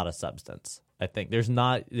without a lot of substance. I think there's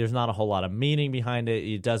not a whole lot of meaning behind it.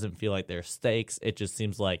 It doesn't feel like there's stakes. It just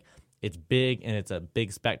seems like it's big and it's a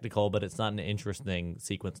big spectacle, but it's not an interesting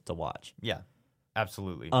sequence to watch. Yeah,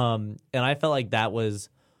 absolutely. And I felt like that was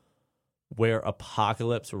where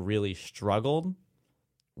Apocalypse really struggled,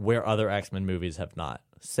 where other X-Men movies have not,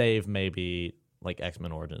 save maybe like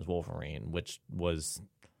X-Men Origins Wolverine, which was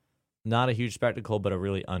not a huge spectacle, but a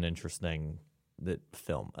really uninteresting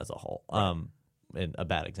film as a whole. And a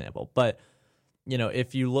bad example. But,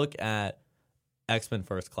 if you look at X-Men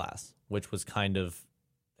First Class, which was kind of,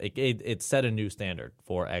 it set a new standard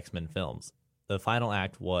for X-Men films. The final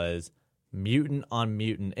act was mutant on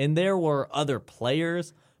mutant. And there were other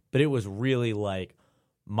players, but it was really like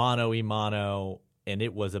mano-y-mano, and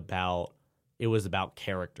it was about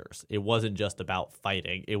characters. It wasn't just about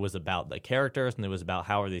fighting. It was about the characters, and it was about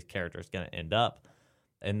how are these characters going to end up.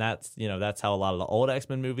 And that's how a lot of the old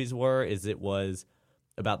X-Men movies were, is it was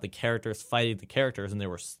about the characters fighting the characters, and there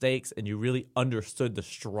were stakes, and you really understood the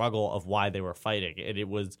struggle of why they were fighting. And it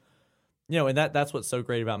was, and that's what's so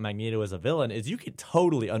great about Magneto as a villain, is you could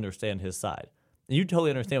totally understand his side. And you totally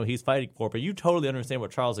understand what he's fighting for, but you totally understand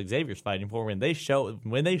what Charles Xavier's fighting for. When they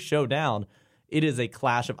show down, it is a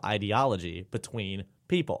clash of ideology between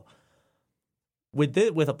people. With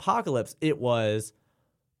Apocalypse, it was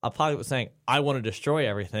Apocalypse saying, I want to destroy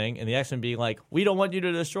everything, and the X-Men being like, we don't want you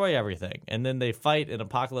to destroy everything. And then they fight, and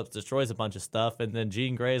Apocalypse destroys a bunch of stuff, and then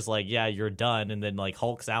Jean Grey's like, yeah, you're done, and then like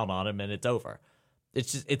hulks out on him, and it's over.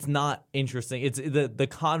 It's not interesting. It's the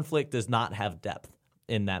conflict does not have depth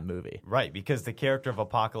in that movie. Right, because the character of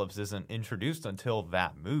Apocalypse isn't introduced until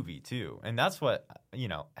that movie, too. And that's what,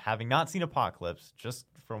 having not seen Apocalypse, just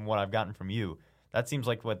from what I've gotten from you, that seems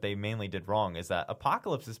like what they mainly did wrong, is that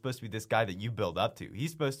Apocalypse is supposed to be this guy that you build up to.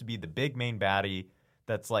 He's supposed to be the big main baddie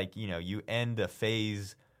that's like, you end a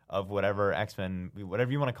phase of whatever X-Men,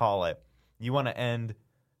 whatever you want to call it. You want to end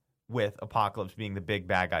with Apocalypse being the big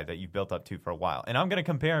bad guy that you've built up to for a while. And I'm going to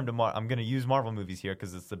compare him to I'm going to use Marvel movies here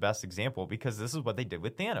because it's the best example, because this is what they did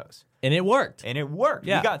with Thanos. And it worked.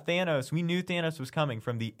 Yeah. We got Thanos. We knew Thanos was coming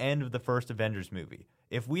from the end of the first Avengers movie.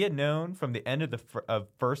 If we had known from the end of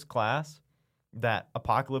First Class that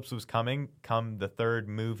Apocalypse was coming come the third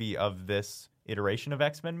movie of this iteration of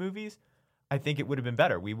X-Men movies, I think it would have been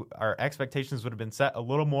better. Our expectations would have been set a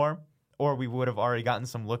little more, or we would have already gotten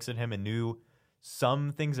some looks at him and knew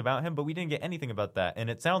some things about him, but we didn't get anything about that. And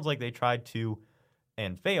it sounds like they tried to,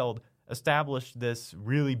 and failed, establish this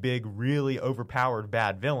really big, really overpowered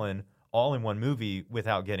bad villain all in one movie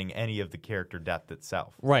without getting any of the character depth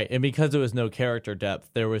itself. Right, and because there was no character depth,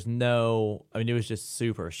 there was it was just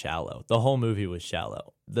super shallow. The whole movie was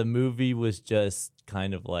shallow. The movie was just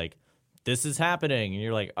kind of like, this is happening, and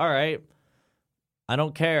you're like, all right, I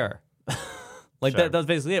don't care. Like, sure. That's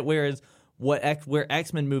basically it. Whereas where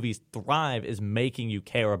X-Men movies thrive is making you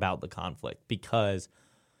care about the conflict, because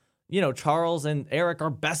Charles and Eric are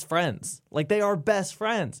best friends. Like, they are best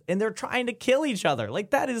friends, and they're trying to kill each other. Like,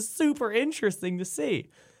 that is super interesting to see.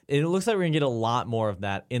 And it looks like we're going to get a lot more of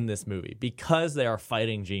that in this movie, because they are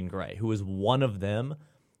fighting Jean Grey, who is one of them.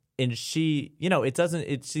 And she,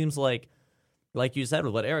 it seems like you said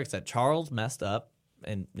with what Eric said, Charles messed up,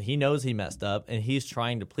 and he knows he messed up, and he's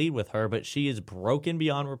trying to plead with her, but she is broken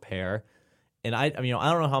beyond repair. And I don't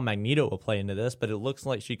know how Magneto will play into this, but it looks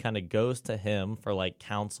like she kind of goes to him for like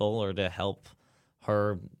counsel or to help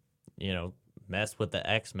her, mess with the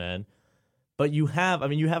X-Men. But you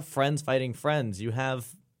have friends fighting friends. You have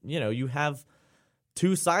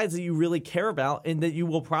two sides that you really care about and that you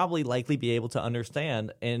will probably likely be able to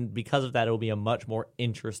understand. And because of that, it will be a much more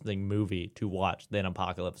interesting movie to watch than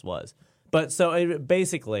Apocalypse was. But so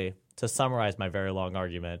basically, to summarize my very long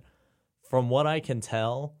argument, from what I can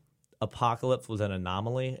tell, Apocalypse was an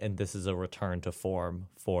anomaly, and this is a return to form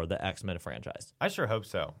for the X-Men franchise. I sure hope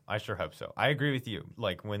so. I agree with you.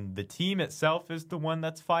 Like, when the team itself is the one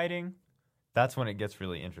that's fighting, that's when it gets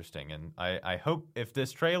really interesting. And I hope, if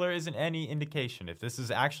this trailer isn't any indication, if this is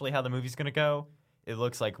actually how the movie's going to go, it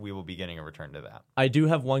looks like we will be getting a return to that. I do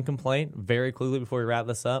have one complaint very quickly before we wrap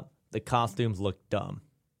this up. The costumes look dumb.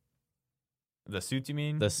 The suits, you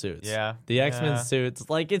mean? The suits. Yeah. The X-Men suits.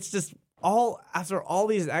 Like, it's just... after all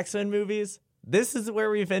these X-Men movies, this is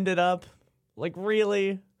where we've ended up. Like,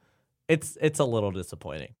 really, it's a little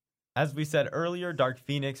disappointing. As we said earlier, Dark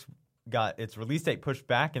Phoenix got its release date pushed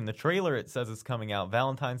back. In the trailer, it says it's coming out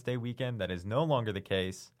Valentine's Day weekend. That is no longer the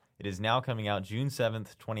case. It is now coming out June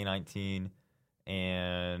 7th, 2019.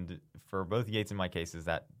 And for both Yates and my cases,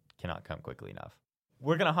 that cannot come quickly enough.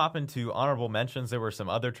 We're going to hop into honorable mentions. There were some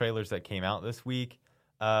other trailers that came out this week.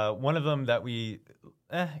 One of them that we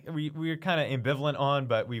were kind of ambivalent on,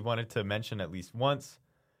 but we wanted to mention at least once,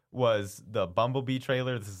 was the Bumblebee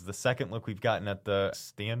trailer. This is the second look we've gotten at the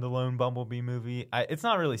standalone Bumblebee movie. It's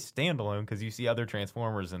not really standalone because you see other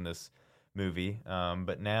Transformers in this movie,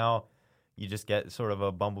 but now you just get sort of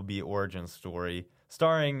a Bumblebee origin story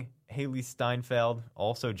starring Haley Steinfeld,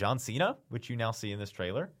 also John Cena, which you now see in this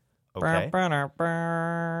trailer. Okay.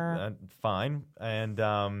 Fine. And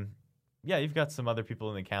yeah, you've got some other people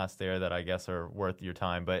in the cast there that I guess are worth your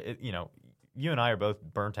time, but you and I are both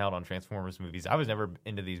burnt out on Transformers movies. I was never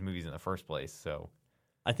into these movies in the first place, so.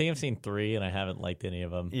 I think I've seen 3, and I haven't liked any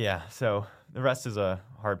of them. Yeah, so the rest is a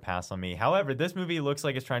hard pass on me. However, this movie looks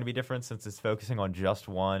like it's trying to be different since it's focusing on just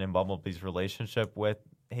one and Bumblebee's relationship with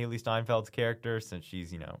Haley Steinfeld's character, since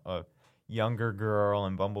she's, a younger girl,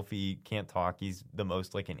 and Bumblebee can't talk. He's the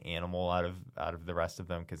most like an animal out of the rest of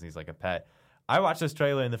them because he's like a pet. I watched this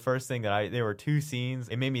trailer, and the first thing there were 2 scenes.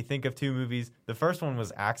 It made me think of 2 movies. The first one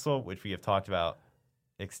was Axel, which we have talked about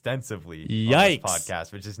extensively on this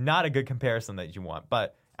podcast, which is not a good comparison that you want,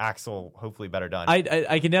 but Axel, hopefully better done.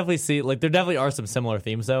 I can definitely see, there definitely are some similar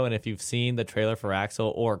themes, though, and if you've seen the trailer for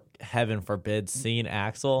Axel, or heaven forbid, seen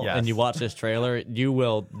Axel, and you watch this trailer, you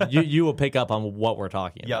will pick up on what we're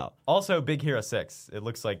talking about. Also, Big Hero 6. It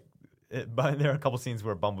looks like, but there are a couple scenes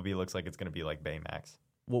where Bumblebee looks like it's going to be like Baymax.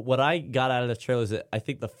 What I got out of this trailer is that I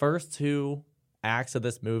think the first 2 acts of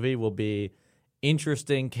this movie will be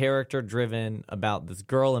interesting, character-driven, about this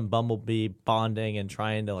girl and Bumblebee bonding and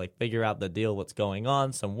trying to figure out the deal, what's going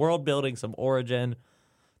on, some world building, some origin.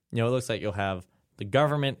 It looks like you'll have the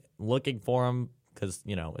government looking for him because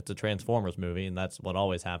it's a Transformers movie and that's what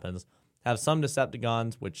always happens. Have some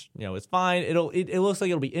Decepticons, which is fine. It looks like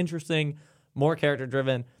it'll be interesting, more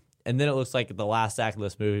character-driven. And then it looks like the last act of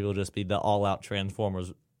this movie will just be the all-out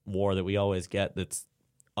Transformers war that we always get that's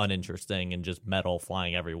uninteresting and just metal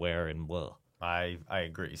flying everywhere and blah. I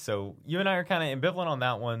agree. So you and I are kind of ambivalent on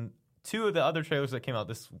that one. 2 of the other trailers that came out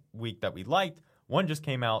this week that we liked, one just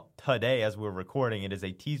came out today as we're recording. It is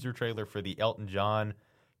a teaser trailer for the Elton John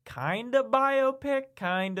kind of biopic,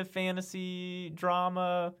 kind of fantasy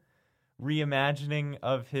drama reimagining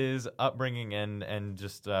of his upbringing and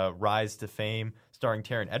just rise to fame, starring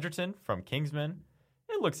Taron Egerton from Kingsman.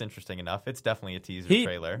 It looks interesting enough. It's definitely a teaser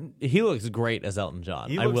trailer. He looks great as Elton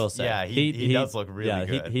John, I will say. Yeah, he does look really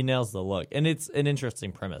good. He nails the look. And it's an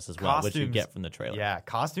interesting premise as well, which you get from the trailer. Yeah,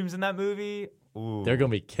 costumes in that movie, ooh. They're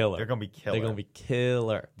going to be killer. They're going to be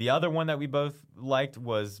killer. The other one that we both liked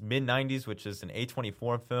was Mid-90s, which is an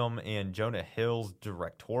A24 film and Jonah Hill's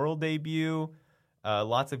directorial debut.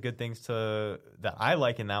 Lots of good things that I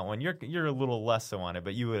like in that one. You're a little less so on it,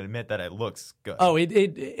 but you would admit that it looks good. Oh,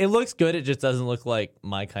 it looks good. It just doesn't look like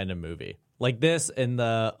my kind of movie. Like this and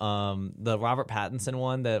the Robert Pattinson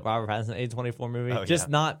one, the Robert Pattinson A24 movie.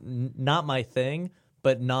 Not my thing,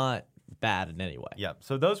 but not bad in any way. Yeah.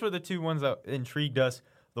 So those were the 2 ones that intrigued us.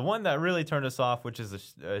 The one that really turned us off, which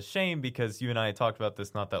is a shame because you and I talked about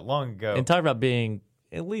this not that long ago. And talked about being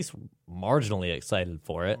at least marginally excited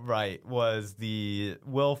for it. Right, was the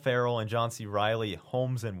Will Ferrell and John C. Reilly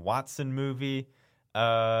Holmes and Watson movie.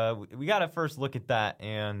 We got to first look at that,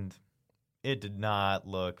 and it did not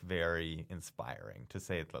look very inspiring, to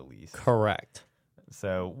say the least. Correct.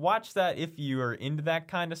 So watch that if you are into that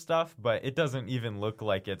kind of stuff, but it doesn't even look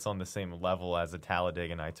like it's on the same level as a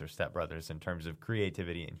Talladega Nights or Step Brothers in terms of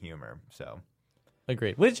creativity and humor. So.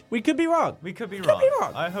 Agreed. Which we could be wrong. We could be wrong.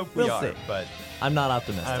 I hope we are, see. But I'm not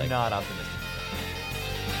optimistic. I'm not optimistic.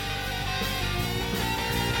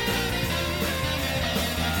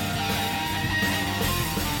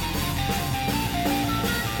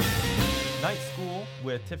 Night School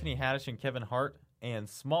with Tiffany Haddish and Kevin Hart, and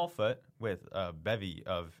Smallfoot with a bevy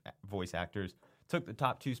of voice actors took the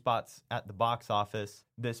top 2 spots at the box office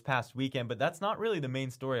this past weekend, but that's not really the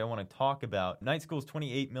main story I want to talk about. Night School's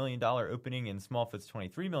 $28 million opening and Smallfoot's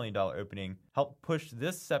 $23 million opening helped push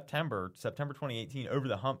this September 2018, over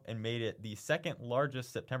the hump and made it the 2nd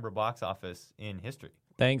largest September box office in history.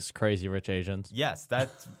 Thanks, Crazy Rich Asians. Yes,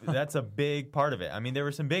 that's a big part of it. I mean, there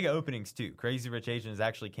were some big openings too. Crazy Rich Asians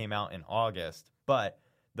actually came out in August, but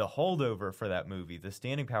the holdover for that movie, the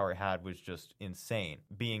staying power it had, was just insane,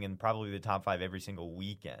 being in probably the top 5 every single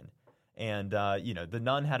weekend. And, The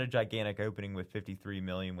Nun had a gigantic opening with $53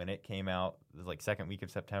 million when it came out. It was like second week of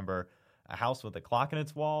September. A House with a Clock in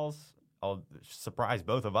Its Walls, I'll surprise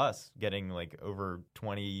both of us, getting like over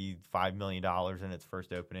 $25 million in its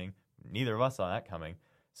first opening. Neither of us saw that coming.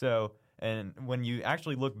 So, And when you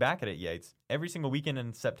actually look back at it, Yates, every single weekend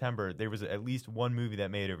in September, there was at least one movie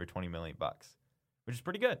that made over 20 million bucks, which is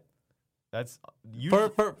pretty good. That's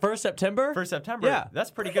for September. For September, yeah,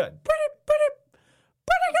 that's pretty good. Pretty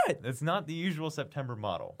good. It's not the usual September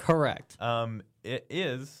model. Correct. It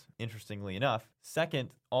is, interestingly enough, second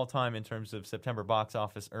all-time in terms of September box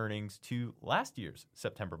office earnings to last year's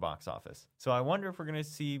September box office. So I wonder if we're going to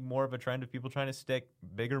see more of a trend of people trying to stick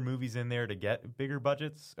bigger movies in there to get bigger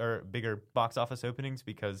budgets or bigger box office openings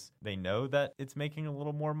because they know that it's making a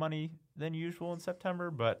little more money than usual in September.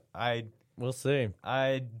 But we'll see.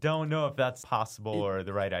 I don't know if that's possible or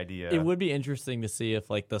the right idea. It would be interesting to see if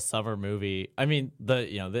like the summer movie, I mean, the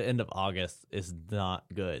end of August is not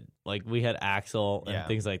good. Like we had Axel and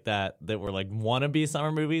things like that were like wannabe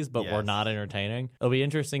summer movies, but were not entertaining. It'll be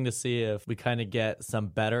interesting to see if we kind of get some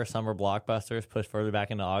better summer blockbusters pushed further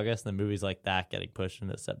back into August and movies like that getting pushed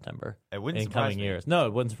into September. It wouldn't in surprise coming me. years. No,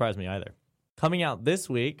 it wouldn't surprise me either. Coming out this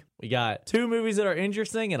week, we got 2 movies that are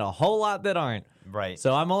interesting and a whole lot that aren't. Right.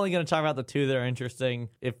 So I'm only going to talk about the 2 that are interesting.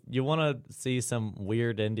 If you want to see some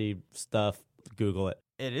weird indie stuff, Google it.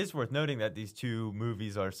 It is worth noting that these 2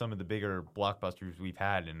 movies are some of the bigger blockbusters we've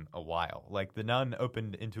had in a while. Like The Nun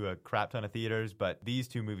opened into a crap ton of theaters, but these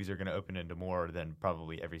 2 movies are going to open into more than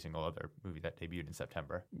probably every single other movie that debuted in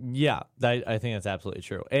September. Yeah, I think that's absolutely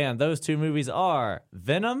true. And those 2 movies are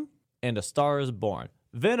Venom and A Star is Born.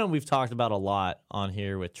 Venom we've talked about a lot on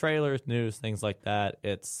here with trailers, news, things like that.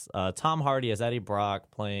 It's Tom Hardy as Eddie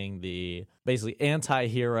Brock playing the basically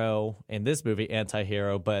anti-hero in this movie,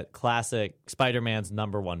 anti-hero, but classic Spider-Man's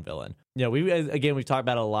 #1 villain. You know, we've talked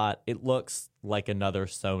about it a lot. It looks like another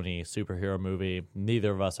Sony superhero movie.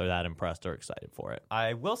 Neither of us are that impressed or excited for it.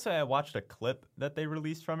 I will say I watched a clip that they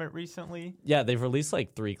released from it recently. Yeah, they've released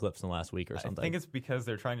like 3 clips in the last week or something. I think it's because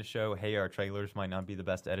they're trying to show, hey, our trailers might not be the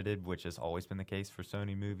best edited, which has always been the case for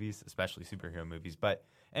Sony movies, especially superhero movies. But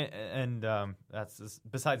and that's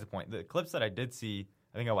besides the point. The clips that I did see,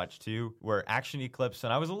 I think I watched 2, were action-y clips,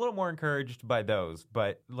 and I was a little more encouraged by those.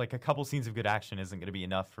 But like a couple scenes of good action isn't going to be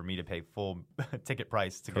enough for me to pay full ticket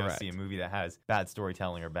price to go see a movie that has bad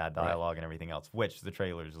storytelling or bad dialogue and everything else, which the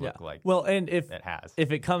trailers look like. Well, and if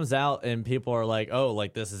it comes out and people are like, oh,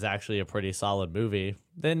 like this is actually a pretty solid movie,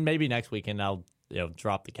 then maybe next weekend I'll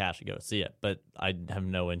drop the cash and go see it. But I have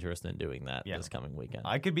no interest in doing that this coming weekend.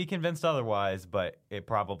 I could be convinced otherwise, but it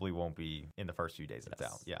probably won't be in the first few days it's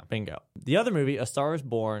out. Yeah. Bingo. The other movie, A Star is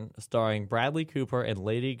Born, starring Bradley Cooper and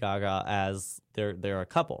Lady Gaga as they're a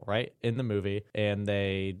couple, right, in the movie, and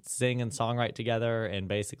they sing and songwrite together, and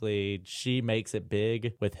basically she makes it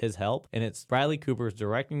big with his help, and it's Bradley Cooper's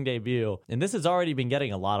directing debut, and this has already been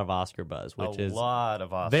getting a lot of Oscar buzz, which is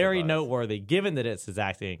very noteworthy, given that it's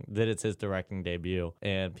his directing debut,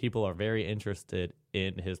 and people are very interested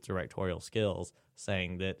in his directorial skills,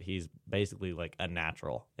 saying that he's basically like a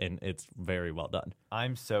natural, and it's very well done.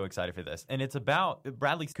 I'm so excited for this. And it's about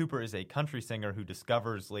Bradley Cooper is a country singer who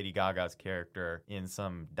discovers Lady Gaga's character in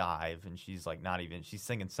some dive, and she's like she's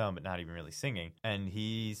singing some, but not even really singing. And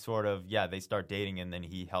he sort of, they start dating, and then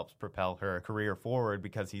he helps propel her career forward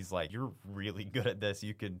because he's like, you're really good at this.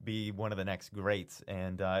 You could be one of the next greats.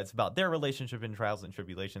 And it's about their relationship and trials and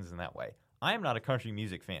tribulations in that way. I am not a country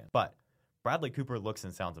music fan, but Bradley Cooper looks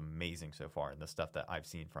and sounds amazing so far in the stuff that I've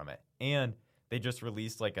seen from it. And they just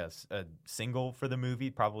released like a single for the movie,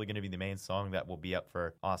 probably going to be the main song that will be up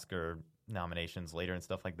for Oscar nominations later and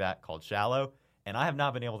stuff like that, called Shallow. And I have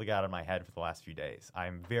not been able to get out of my head for the last few days.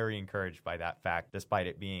 I'm very encouraged by that fact, despite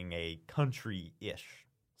it being a country-ish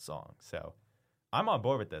song. So I'm on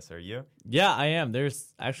board with this. Are you? Yeah, I am.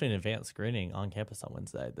 There's actually an advanced screening on campus on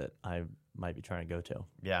Wednesday that I might be trying to go to.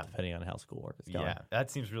 Yeah. Depending on how schoolwork is going. Yeah, that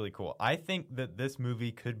seems really cool. I think that this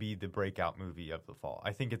movie could be the breakout movie of the fall.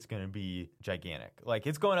 I think it's going to be gigantic. Like,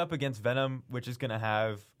 it's going up against Venom, which is going to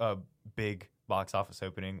have a big box office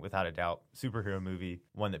opening, without a doubt. Superhero movie,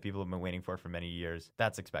 one that people have been waiting for many years.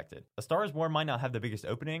 That's expected. A Star is Born might not have the biggest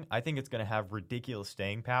opening. I think it's going to have ridiculous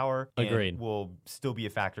staying power. Agreed. And will still be a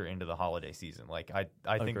factor into the holiday season. Like,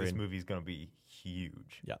 I think this movie is going to be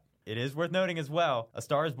huge. Yeah. It is worth noting as well, A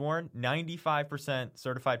Star is Born, 95%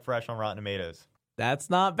 certified fresh on Rotten Tomatoes. That's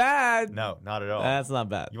not bad. No, not at all. That's not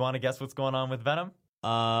bad. You want to guess what's going on with Venom?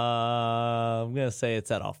 I'm going to say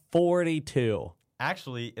it's at a 42.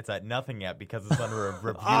 Actually, it's at nothing yet because it's under a review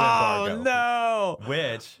embargo. Oh, no.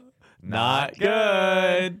 Which, not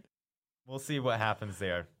good. We'll see what happens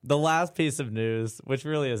there. The last piece of news, which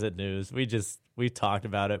really isn't news, we've talked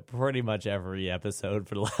about it pretty much every episode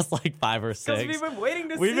for the last like 5 or 6. Because we've been waiting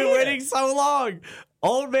to see it. We've been waiting so long.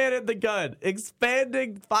 Old Man and the Gun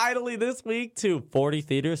expanding finally this week to 40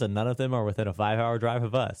 theaters, and none of them are within a 5-hour drive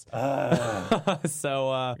of us. So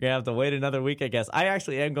we're gonna have to wait another week, I guess. I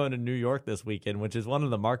actually am going to New York this weekend, which is one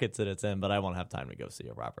of the markets that it's in, but I won't have time to go see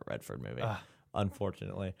a Robert Redford movie.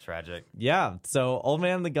 Unfortunately. Tragic. Yeah. So Old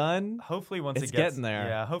Man and the Gun. Hopefully once it's it gets getting there.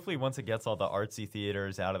 Yeah, hopefully once it gets all the artsy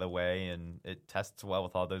theaters out of the way and it tests well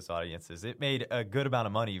with all those audiences. It made a good amount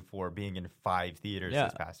of money for being in 5 theaters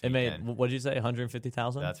this past weekend. It made, what did you say,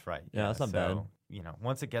 150,000? That's right. Yeah, that's not bad. You know,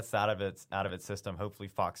 once it gets out of its system, hopefully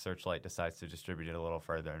Fox Searchlight decides to distribute it a little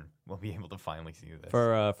further, and we'll be able to finally see this.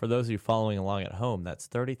 For those of you following along at home, that's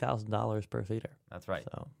 $30,000 per theater. That's right.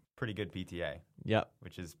 So pretty good PTA. Yep.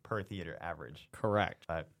 Which is per theater average. Correct.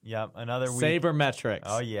 But yeah, another week. Sabermetrics.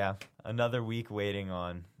 Oh yeah, another week waiting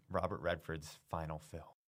on Robert Redford's final film.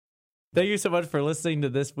 Thank you so much for listening to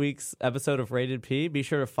this week's episode of Rated P. Be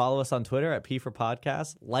sure to follow us on Twitter at P for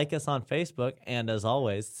Podcast, like us on Facebook, and as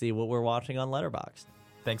always, see what we're watching on Letterboxd.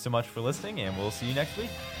 Thanks so much for listening, and we'll see you next week.